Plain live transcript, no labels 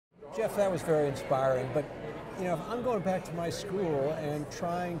Jeff, that was very inspiring, but you know, if I'm going back to my school and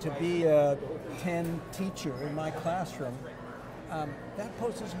trying to be a 10 teacher in my classroom, that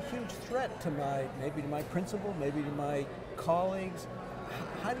poses a huge threat to maybe to my principal, maybe to my colleagues.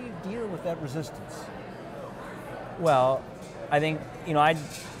 How do you deal with that resistance? Well, I think, you know,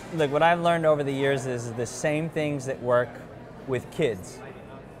 look, what I've learned over the years is the same things that work with kids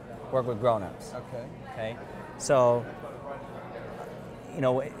work with grown-ups. Okay. So, you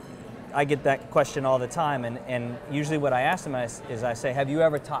know, I get that question all the time, and usually what I ask them is I say, have you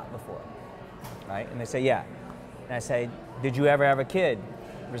ever taught before? Right? And they say, yeah. And I say, did you ever have a kid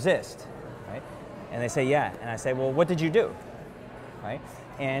resist? Right? And they say, yeah. And I say, well, what did you do? Right?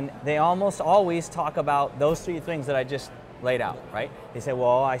 And they almost always talk about those three things that I just laid out, right? They say,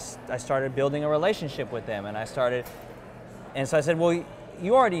 well, I started building a relationship with them, and so I said, well,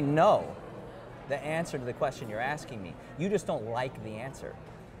 you already know the answer to the question you're asking me. You just don't like the answer.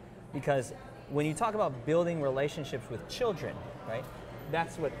 Because when you talk about building relationships with children, right,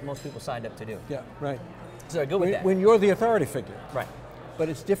 that's what most people signed up to do. Yeah, right. So I go with that. When you're the authority figure. Right. But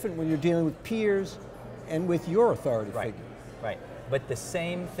it's different when you're dealing with peers and with your authority figure. Right. But the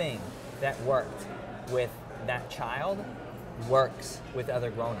same thing that worked with that child works with other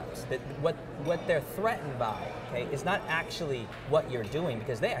grown-ups. That what they're threatened by, okay, is not actually what you're doing,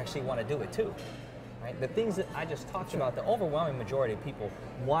 because they actually want to do it too. Right? The things that I just talked about, the overwhelming majority of people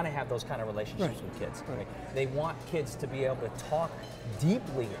want to have those kind of relationships with kids. Right? They want kids to be able to talk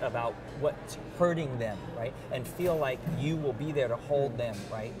deeply about what's hurting them, right? And feel like you will be there to hold them,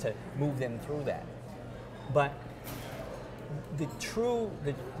 right? To move them through that. But the true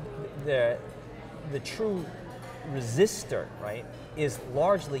resistor, right, is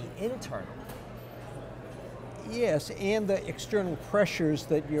largely internal. Yes, and the external pressures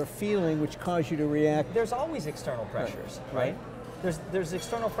that you're feeling which cause you to react. There's always external pressures, right? There's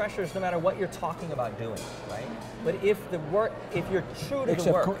external pressures no matter what you're talking about doing, right? But if you're true to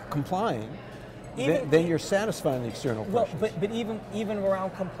the work, complying, then you're satisfying the external pressures. Well, but even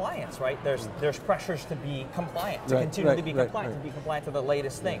around compliance, right? There's pressures to be compliant, to continue to be compliant, to be compliant to the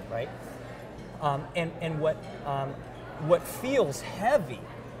latest thing, right? And what feels heavy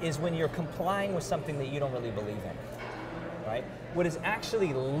is when you're complying with something that you don't really believe in, right? What is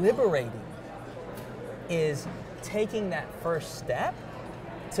actually liberating is taking that first step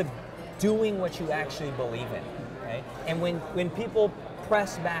to doing what you actually believe in, right? And when people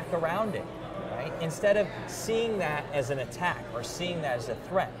press back around it, right? Instead of seeing that as an attack or seeing that as a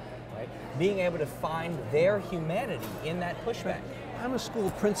threat, right? Being able to find their humanity in that pushback. I'm a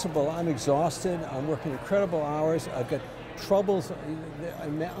school principal, I'm exhausted, I'm working incredible hours, I've got troubles,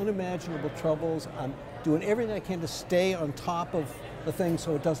 unimaginable troubles. I'm doing everything I can to stay on top of the thing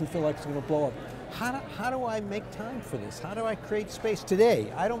so it doesn't feel like it's going to blow up. How do I make time for this? How do I create space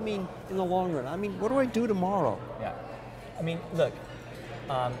today? I don't mean in the long run. I mean, what do I do tomorrow? Yeah. I mean, look,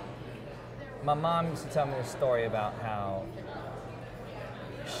 my mom used to tell me this story about how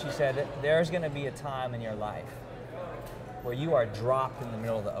she said that there's going to be a time in your life where you are dropped in the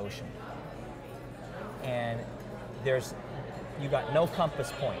middle of the ocean. And you got no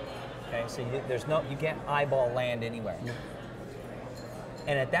compass point, okay? So you can't eyeball land anywhere. Yeah.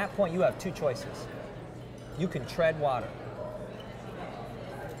 And at that point, you have two choices. You can tread water.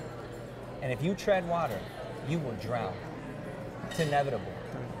 And if you tread water, you will drown. It's inevitable.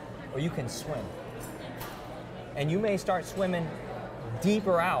 Or you can swim. And you may start swimming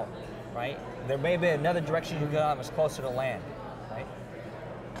deeper out, right? There may be another direction you can go that's closer to land, right?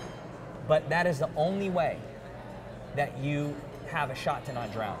 But that is the only way that you have a shot to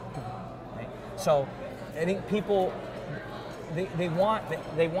not drown. Right? So I think people, they want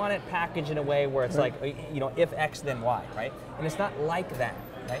it packaged in a way where it's like, you know, if X then Y, right? And it's not like that,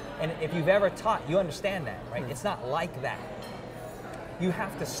 right? And if you've ever taught, you understand that, right? It's not like that. You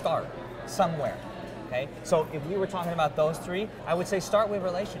have to start somewhere, okay? So if we were talking about those three, I would say start with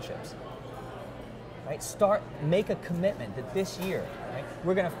relationships. Right? Make a commitment that this year, right,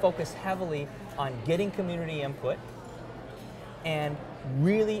 we're going to focus heavily on getting community input and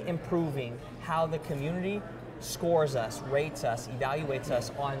really improving how the community scores us, rates us, evaluates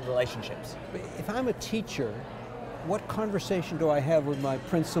us on relationships. If I'm a teacher, what conversation do I have with my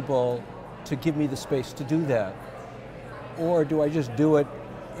principal to give me the space to do that? Or do I just do it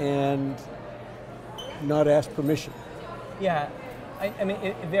and not ask permission? Yeah. I mean,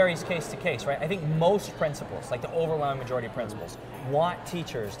 it varies case to case, right? I think most principals, like the overwhelming majority of principals, want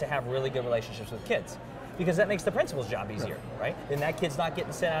teachers to have really good relationships with kids, because that makes the principal's job easier, right? Then that kid's not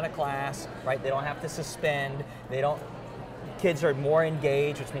getting sent out of class, right? They don't have to suspend. Kids are more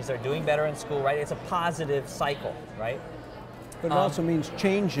engaged, which means they're doing better in school, right? It's a positive cycle, right? But it also means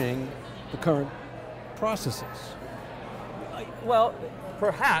changing the current processes. Well,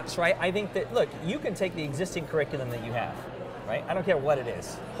 perhaps, right? I think that, look, you can take the existing curriculum that you have, right? I don't care what it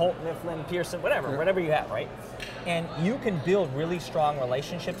is, Holt, Mifflin, Pearson, whatever you have, right? And you can build really strong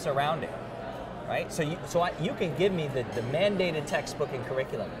relationships around it, right? So you can give me the mandated textbook and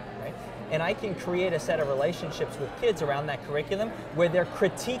curriculum, right? And I can create a set of relationships with kids around that curriculum where they're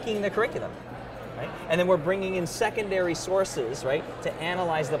critiquing the curriculum. Right? And then we're bringing in secondary sources, right, to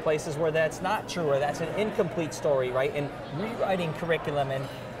analyze the places where that's not true or that's an incomplete story, right, and rewriting curriculum. And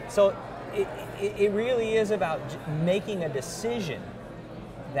so it really is about making a decision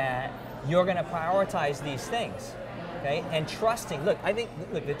that you're going to prioritize these things, okay, and trusting. Look, I think,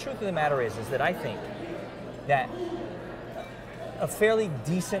 look, the truth of the matter is that I think that a fairly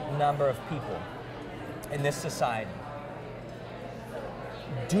decent number of people in this society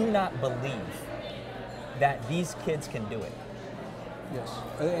do not believe that these kids can do it. Yes,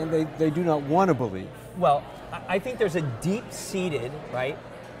 and they do not want to believe. Well, I think there's a deep-seated, right,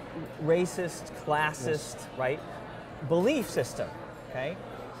 racist, classist, right, belief system, okay,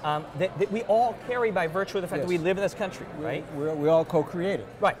 that we all carry by virtue of the fact that we live in this country, right? We all co-create it.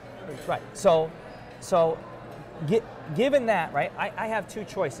 Right, right. So given that, right, I have two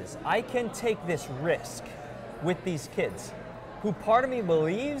choices. I can take this risk with these kids who part of me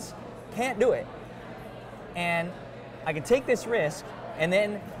believes can't do it. And I can take this risk, and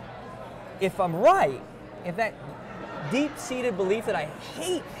then if I'm right, if that deep-seated belief that I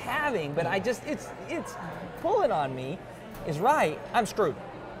hate having, but I just, it's pulling on me, is right, I'm screwed,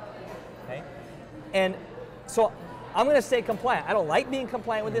 okay? And so I'm gonna stay compliant. I don't like being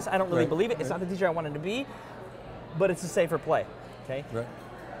compliant with this. I don't really believe it. It's not the teacher I wanted to be, but it's a safer play, okay? Right.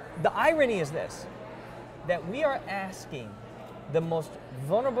 The irony is this, that we are asking the most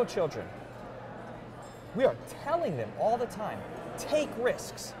vulnerable children, we are telling them all the time, take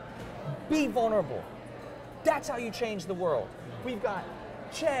risks, be vulnerable. That's how you change the world. We've got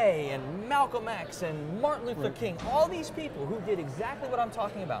Che and Malcolm X and Martin Luther King, all these people who did exactly what I'm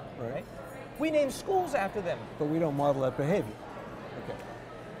talking about, right? We name schools after them. But we don't model that behavior. Okay.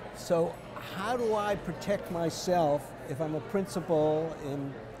 So how do I protect myself if I'm a principal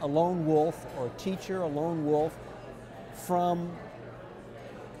in a lone wolf or a teacher, a lone wolf, from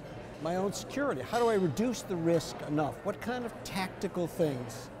my own security? How do I reduce the risk enough? What kind of tactical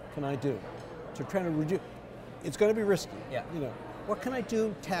things can I do to try to reduce? It's going to be risky. Yeah. You know, what can I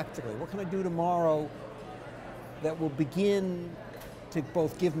do tactically? What can I do tomorrow that will begin to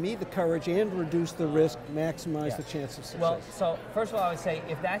both give me the courage and reduce the risk, maximize the chance of success? Well, so first of all, I would say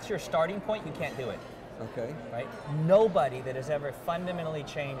if that's your starting point, you can't do it. Okay. Right? Nobody that has ever fundamentally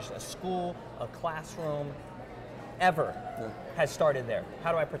changed a school, a classroom, ever has started there.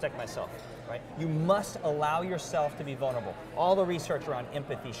 How do I protect myself, right? You must allow yourself to be vulnerable. All the research around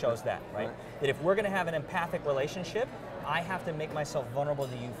empathy shows that, right? That if we're gonna have an empathic relationship, I have to make myself vulnerable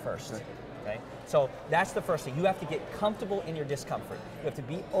to you first, okay? So that's the first thing. You have to get comfortable in your discomfort. You have to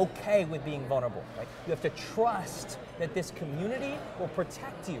be okay with being vulnerable, right? You have to trust that this community will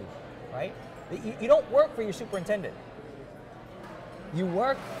protect you, right? You don't work for your superintendent. You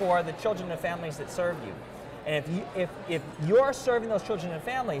work for the children and families that serve you. And if you're serving those children and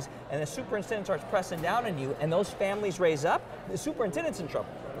families and the superintendent starts pressing down on you and those families raise up, the superintendent's in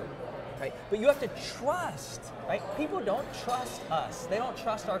trouble, right? But you have to trust, right? People don't trust us. They don't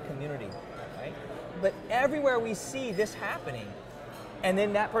trust our community, right? But everywhere we see this happening and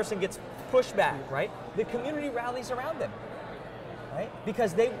then that person gets pushed back, right? The community rallies around them, right?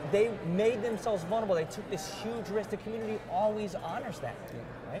 Because they made themselves vulnerable. They took this huge risk. The community always honors that,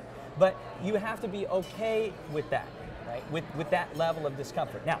 right? But you have to be okay with that, right? With that level of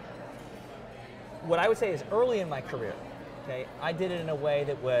discomfort. Now, what I would say is early in my career, okay, I did it in a way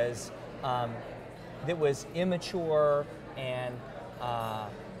that was immature and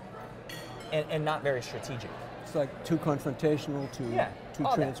not very strategic. It's like too confrontational, too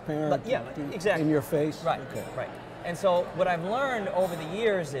transparent, exactly. in your face. Right, okay. Right. And so what I've learned over the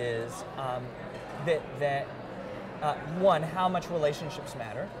years is that one, how much relationships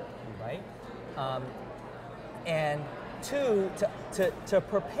matter, right? And two, to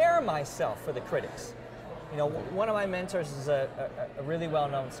prepare myself for the critics. You know, one of my mentors is a really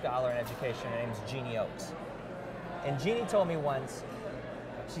well-known scholar in education. Her name is Jeannie Oakes. And Jeannie told me once,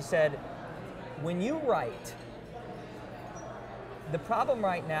 she said, when you write, the problem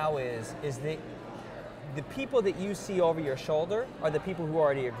right now is that the people that you see over your shoulder are the people who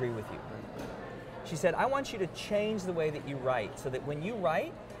already agree with you. She said, I want you to change the way that you write so that when you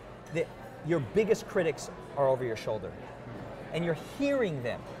write, that your biggest critics are over your shoulder and you're hearing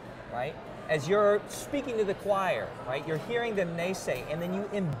them, right? as you're speaking to the choir, right, you're hearing them naysay, and then you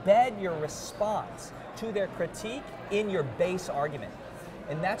embed your response to their critique in your base argument.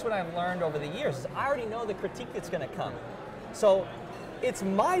 And that's what I've learned over the years, is I already know the critique that's going to come. So it's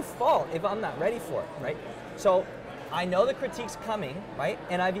my fault if I'm not ready for it, right? So I know the critique's coming, right?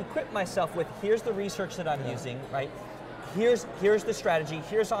 And I've equipped myself with, here's the research that I'm using, right? Here's the strategy,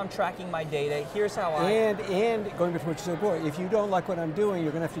 here's how I'm tracking my data, here's how And going back to what you said, boy, if you don't like what I'm doing,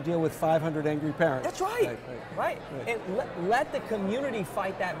 you're going to have to deal with 500 angry parents. That's right, right. And let the community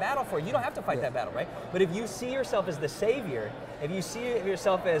fight that battle for you. You don't have to fight that battle, right? But if you see yourself as the savior, if you see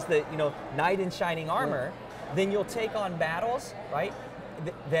yourself as the knight in shining armor, then you'll take on battles, right?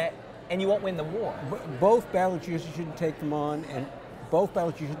 And you won't win the war. Both battles you shouldn't take them on, and both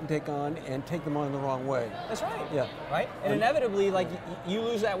battles you shouldn't take on and take them on in the wrong way. That's right. Yeah. Right? And inevitably, like, you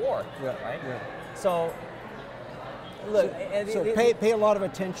lose that war. Yeah. Right? Yeah. So, look. So pay a lot of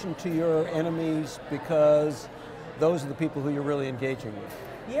attention to your enemies, because those are the people who you're really engaging with.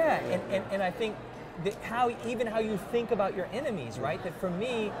 Yeah, and I think that how you think about your enemies, right? That for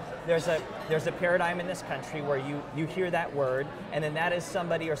me, there's a paradigm in this country where you hear that word, and then that is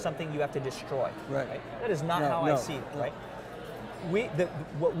somebody or something you have to destroy. Right. That is not how I see it, right?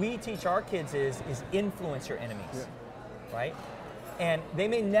 What we teach our kids is influence your enemies, right? And they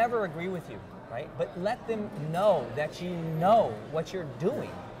may never agree with you, right? But let them know that you know what you're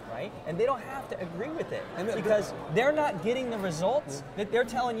doing, right? And they don't have to agree with it, because they're not getting the results that they're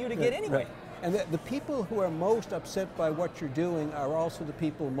telling you to get anyway. Right. And the people who are most upset by what you're doing are also the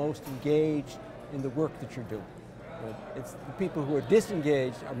people most engaged in the work that you're doing. It's the people who are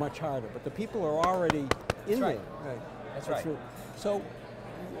disengaged are much harder, but the people who are already in there. Right. That's right. So,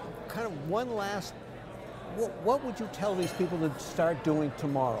 kind of one last, what would you tell these people to start doing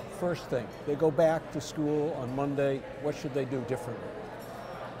tomorrow? First thing, they go back to school on Monday, what should they do differently?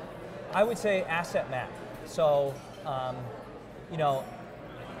 I would say asset map. So,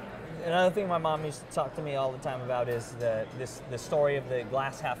 another thing my mom used to talk to me all the time about is the story of the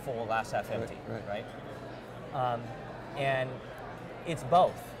glass half full, glass half empty, right? And it's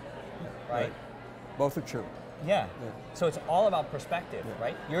both, right? Both are true. Yeah. So it's all about perspective,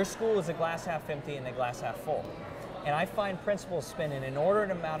 right? Your school is a glass half empty and a glass half full. And I find principals spend an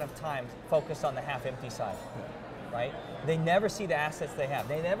inordinate amount of time focused on the half empty side, right? They never see the assets they have.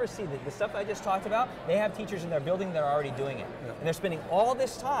 They never see the stuff I just talked about. They have teachers in their building that are already doing it. And they're spending all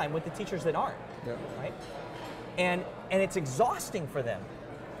this time with the teachers that aren't, right? And it's exhausting for them,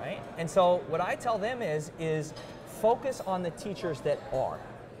 right? And so what I tell them is focus on the teachers that are.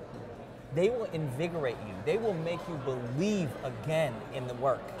 They will invigorate you. They will make you believe again in the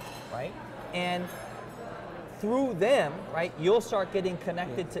work, right? And through them, right, you'll start getting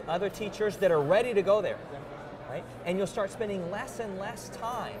connected to other teachers that are ready to go there, right? And you'll start spending less and less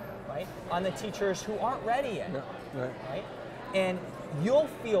time, right, on the teachers who aren't ready yet, right? And you'll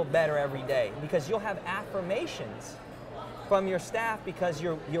feel better every day because you'll have affirmations from your staff because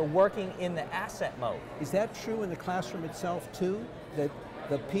you're working in the asset mode. Is that true in the classroom itself too? That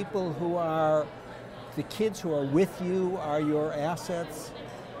the people who are, the kids who are with you are your assets,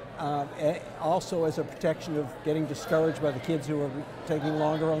 also as a protection of getting discouraged by the kids who are taking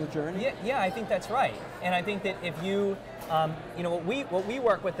longer on the journey? Yeah, I think that's right. And I think that if you, what we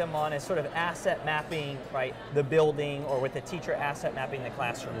work with them on is sort of asset mapping, right, the building, or with the teacher asset mapping the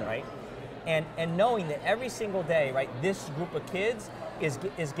classroom, right? And knowing that every single day, right, this group of kids is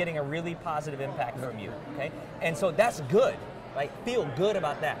getting a really positive impact from you, okay? And so that's good. Right? Feel good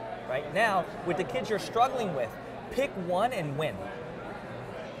about that. Right? Now, with the kids you're struggling with, pick one and win.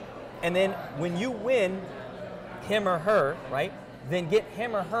 And then when you win him or her, right, then get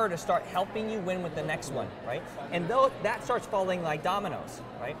him or her to start helping you win with the next one, right? And that starts falling like dominoes,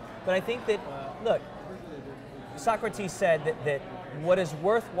 right? But I think that, look, Socrates said that what is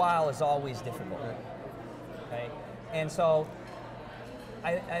worthwhile is always difficult, right? And so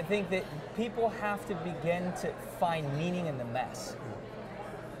I think that people have to begin to find meaning in the mess.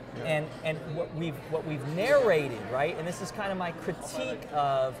 And what we've narrated, right? And this is kind of my critique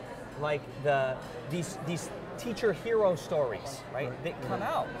of like these teacher hero stories, right? That come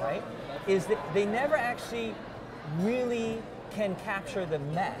out, right? Is that they never actually really can capture the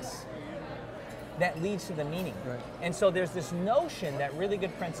mess that leads to the meaning. Right. And so there's this notion that really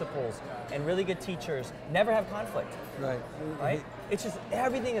good principals and really good teachers never have conflict. Right? It's just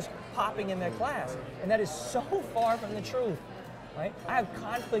everything is popping in their class. And that is so far from the truth. Right? I have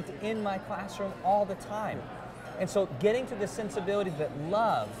conflict in my classroom all the time. And so getting to the sensibility that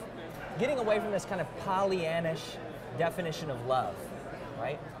love, getting away from this kind of Pollyannish definition of love,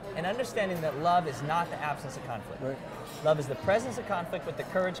 right? And understanding that love is not the absence of conflict. Right. Love is the presence of conflict with the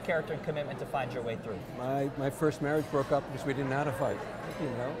courage, character, and commitment to find your way through. My first marriage broke up because we didn't know how to fight, you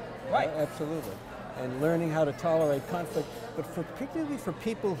know? Right. Absolutely. And learning how to tolerate conflict, but particularly for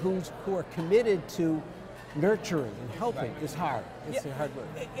people who are committed to nurturing and helping is hard. It's a hard work.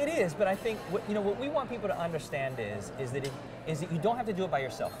 It is, but I think what we want people to understand is that you don't have to do it by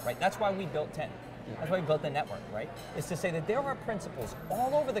yourself, right? That's why we built 10. That's why we built the network, right? Is to say that there are principals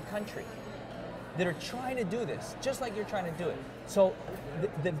all over the country that are trying to do this, just like you're trying to do it. So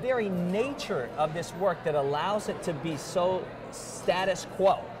the very nature of this work that allows it to be so status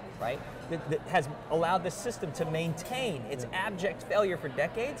quo, right? That has allowed the system to maintain its abject failure for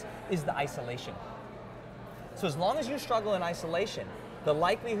decades is the isolation. So as long as you struggle in isolation, the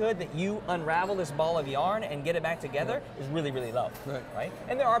likelihood that you unravel this ball of yarn and get it back together is really, really low, right?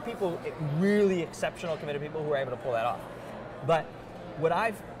 And there are people, really exceptional, committed people who are able to pull that off. But what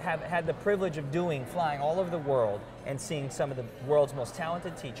I've had the privilege of doing, flying all over the world and seeing some of the world's most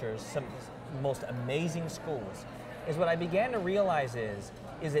talented teachers, some of the most amazing schools, is what I began to realize is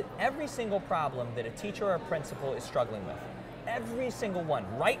that every single problem that a teacher or a principal is struggling with, every single one,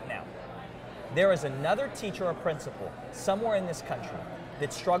 right now, there is another teacher or principal somewhere in this country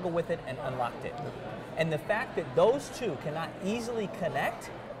that struggled with it and unlocked it. And the fact that those two cannot easily connect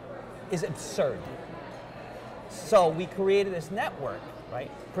is absurd. So we created this network,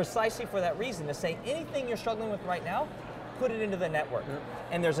 right, precisely for that reason, to say anything you're struggling with right now, put it into the network.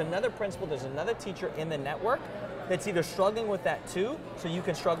 And there's another principal, there's another teacher in the network that's either struggling with that too, so you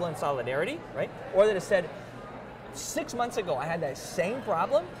can struggle in solidarity, right? Or that has said, 6 months ago I had that same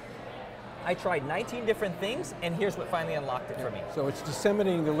problem, I tried 19 different things, and here's what finally unlocked it for me. So it's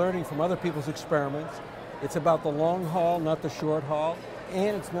disseminating the learning from other people's experiments. It's about the long haul, not the short haul,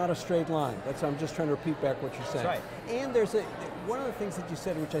 and it's not a straight line. I'm just trying to repeat back what you're saying. That's right. And there's one of the things that you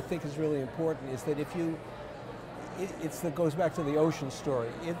said, which I think is really important, is that if you, that goes back to the ocean story.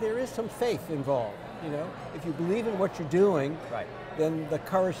 If there is some faith involved, you know, if you believe in what you're doing, then the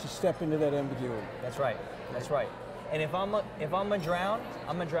courage to step into that ambiguity. That's right. That's right. And if I'm gonna drown,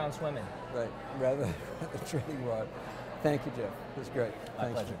 I'm gonna drown swimming. Right. Rather than trading rod. Thank you, Jeff. It was great. My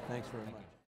pleasure. Thanks very much.